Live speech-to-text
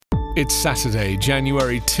It's Saturday,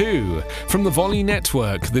 January 2. From the Volley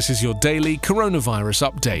Network, this is your daily coronavirus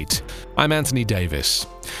update. I'm Anthony Davis.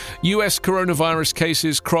 US coronavirus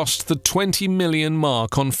cases crossed the 20 million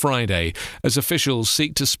mark on Friday as officials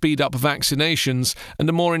seek to speed up vaccinations and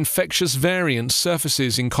a more infectious variant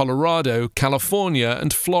surfaces in Colorado, California,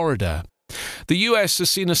 and Florida. The US has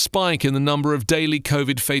seen a spike in the number of daily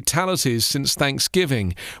COVID fatalities since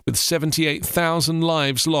Thanksgiving, with 78,000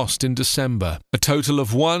 lives lost in December. A total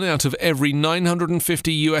of 1 out of every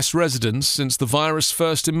 950 US residents since the virus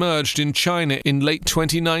first emerged in China in late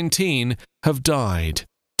 2019 have died.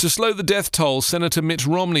 To slow the death toll, Senator Mitt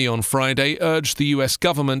Romney on Friday urged the US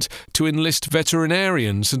government to enlist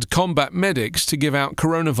veterinarians and combat medics to give out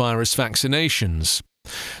coronavirus vaccinations.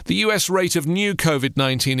 The US rate of new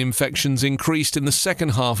COVID-19 infections increased in the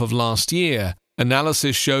second half of last year.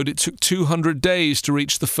 Analysis showed it took 200 days to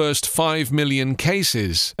reach the first 5 million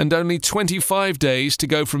cases, and only 25 days to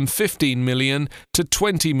go from 15 million to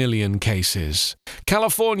 20 million cases.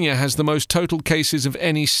 California has the most total cases of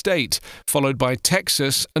any state, followed by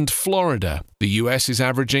Texas and Florida. The US is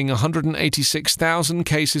averaging 186,000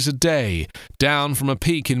 cases a day, down from a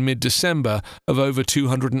peak in mid-December of over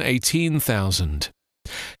 218,000.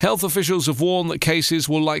 Health officials have warned that cases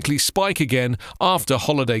will likely spike again after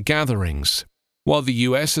holiday gatherings. While the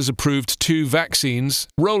US has approved 2 vaccines,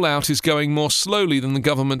 rollout is going more slowly than the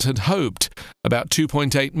government had hoped. About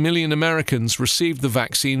 2.8 million Americans received the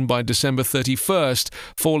vaccine by December 31st,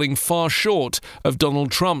 falling far short of Donald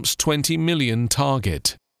Trump's 20 million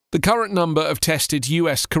target. The current number of tested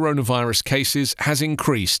US coronavirus cases has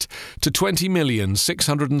increased to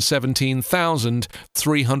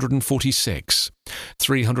 20,617,346.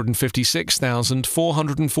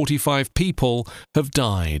 356,445 people have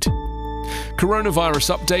died.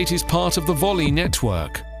 Coronavirus Update is part of the Volley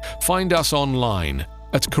Network. Find us online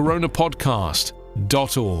at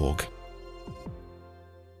coronapodcast.org.